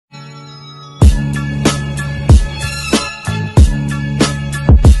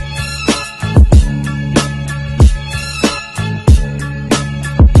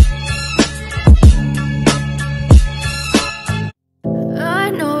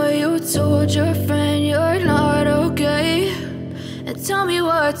told your friend you're not okay, and tell me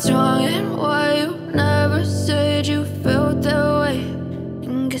what's wrong and why you never said you felt that way.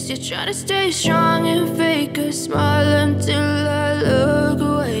 And guess you're trying to stay strong and fake a smile until I look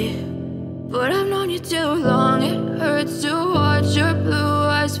away. But I've known you too long, it hurts to watch your blue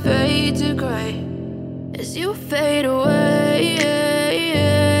eyes fade to gray as you fade away,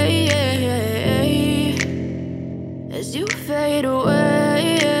 as you fade away.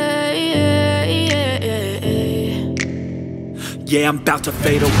 Yeah, I'm about to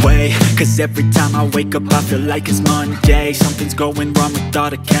fade away, cause every time I wake up I feel like it's Monday. Something's going wrong with all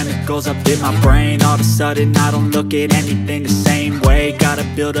the chemicals up in my brain. All of a sudden I don't look at anything the same way. Got a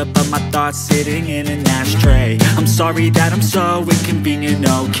buildup of my thoughts sitting in an ashtray. I'm sorry that I'm so inconvenient,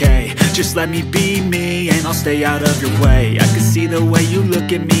 okay. Just let me be me and I'll stay out of your way. I can see the way you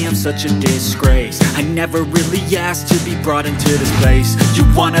look at me, I'm such a disgrace. I never really asked to be brought into this place. You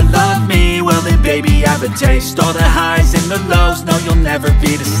wanna love me? Well then baby, have a taste. All the highs and the lows, no, you'll never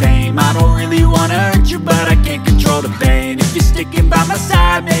be the same. I don't really wanna hurt you, but I can't control the pain. If you're sticking by my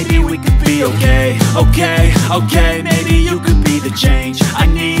side, maybe we could be okay. Okay, maybe you could be the change I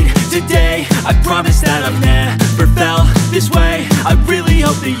need today. I promise that I've never felt this way. I really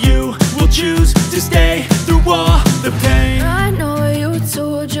hope that you will choose to stay through all the pain. I know you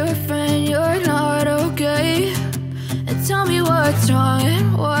told your friend you're not okay, and tell me what's wrong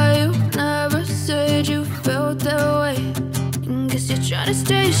and why you never said you felt that way. Guess you're trying to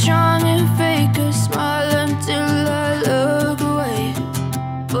stay strong and fake a smile until I look away.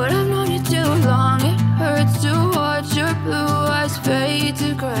 But I've known you too long, it hurts to watch your blue eyes fade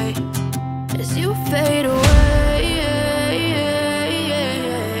to gray as you fade away,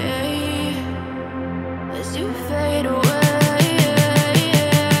 as you fade away,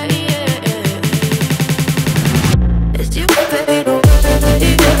 as you fade away.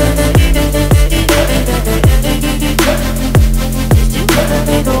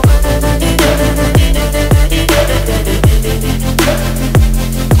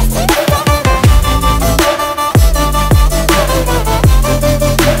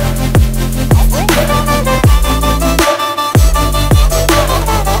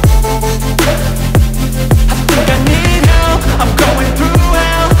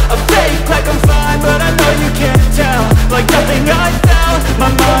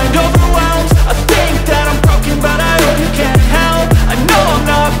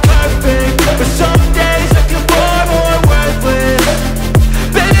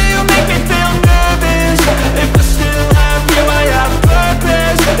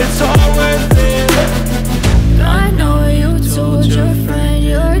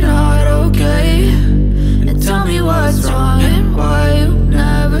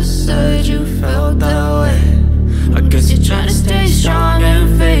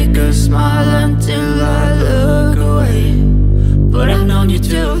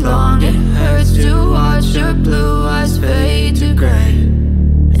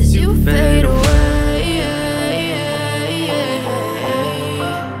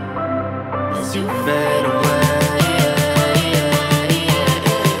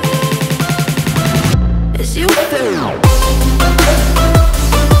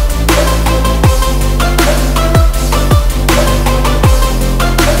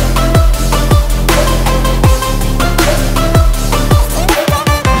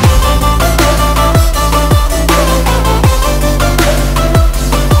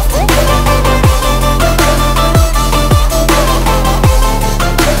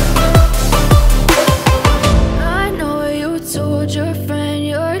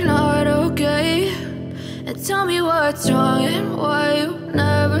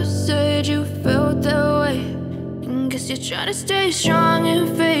 Try to stay strong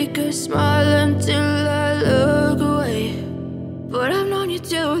and fake a smile until I look away. But I've known you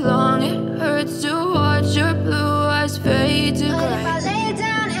too long, it hurts to watch your blue eyes fade to gray. But if I lay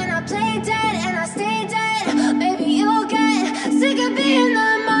down and I play dead and I stay dead, maybe you'll get sick of being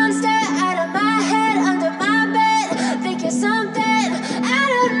the monster out of my head, under my bed. Think you're something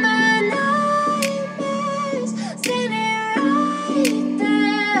out of my nightmares, standing right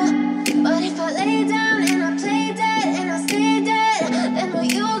there. But if I lay down and I play dead and I stay dead, then will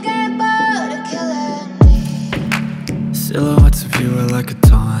you get bored of killing me? Silhouettes of you are like a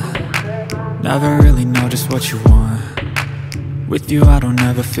taunt. Never really know just what you want. With you I don't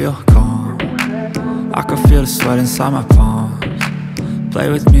ever feel calm. I can feel the sweat inside my palms. Play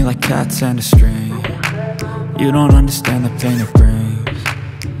with me like cats and a string. You don't understand the pain it brings.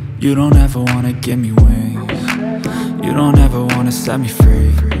 You don't ever wanna give me wings. You don't ever wanna set me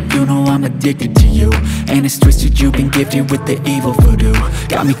free. You know I'm addicted to you, and it's twisted, you've been gifted with the evil voodoo.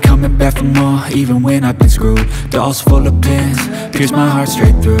 Got me coming back for more, even when I've been screwed. Dolls full of pins, pierce my heart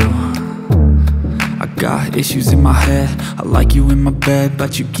straight through. I got issues in my head, I like you in my bed,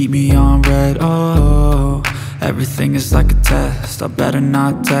 but you keep me on red. Oh, everything is like a test, I better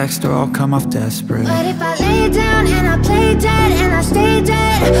not text or I'll come off desperate. But if I lay down and I play dead and I stay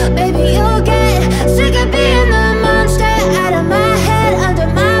dead, baby, you'll get sick of being the monster out of my head, under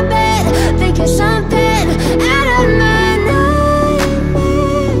my bed. Think you're something out of my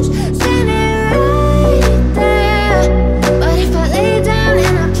nightmares, standing right there. But if I lay down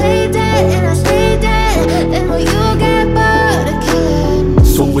and I play dead and I stay dead, then will you get bored of killing me?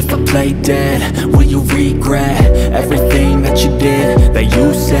 So if I play dead, will you regret everything that you did, that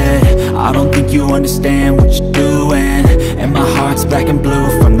you said? I don't think you understand what you're doing, and my heart's black and blue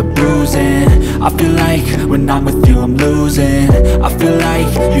from the bruising. I feel like when I'm with you I'm losing. I feel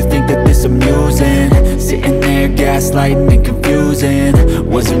like you think that this amusing, sitting there gaslighting and confusing.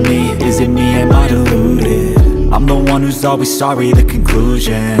 Was it me? Is it me? Am I deluded? I'm the one who's always sorry, the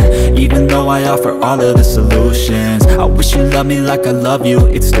conclusion, even though I offer all of the solutions. I wish you loved me like I love you,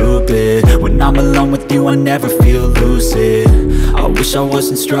 it's stupid. When I'm alone with you I never feel lucid. I wish I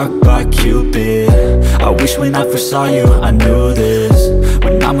wasn't struck by Cupid. I wish when I first saw you I knew this.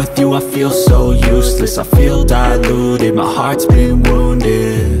 When I'm with you I feel so useless, I feel diluted, my heart's been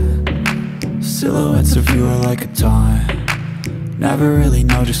wounded. Silhouettes of you are like a taunt, never really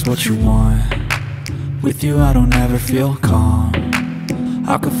know just what you want. With you I don't ever feel calm,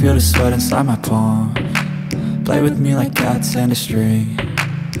 I can feel the sweat inside my palms. Play with me like cats and a string,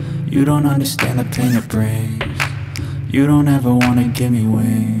 you don't understand the pain it brings. You don't ever wanna give me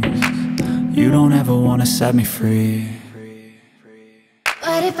wings, you don't ever wanna set me free.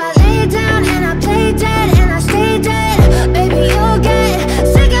 But if I lay down and I play dead and I stay dead, baby, you'll get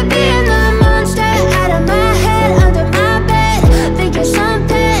sick of being the monster out of my head, under my bed. Think you're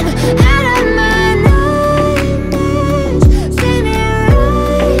something out of my nightmares, standing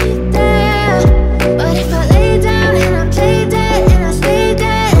right there. But if I lay down and I play dead and I stay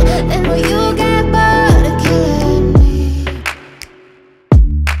dead, then will you get bored of killing me?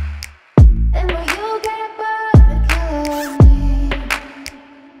 Then will you get bored of killing me?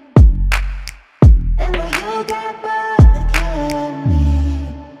 And will you get bored of killing me?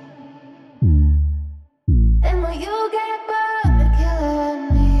 And will you get bored of killing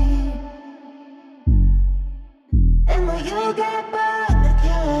me? And will you get bored of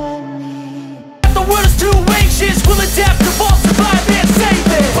killing me? The world is too anxious, we'll adapt, evolve, survive and save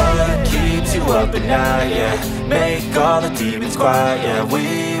it. What keeps you up at night, yeah? Make all the demons quiet, yeah.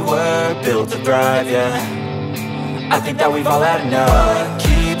 We were built to thrive, yeah. I think that we've all had enough. What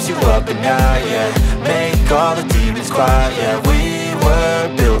keeps you up at night, yeah? Make all the demons quiet, yeah. We were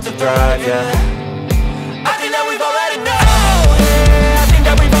built to thrive, yeah.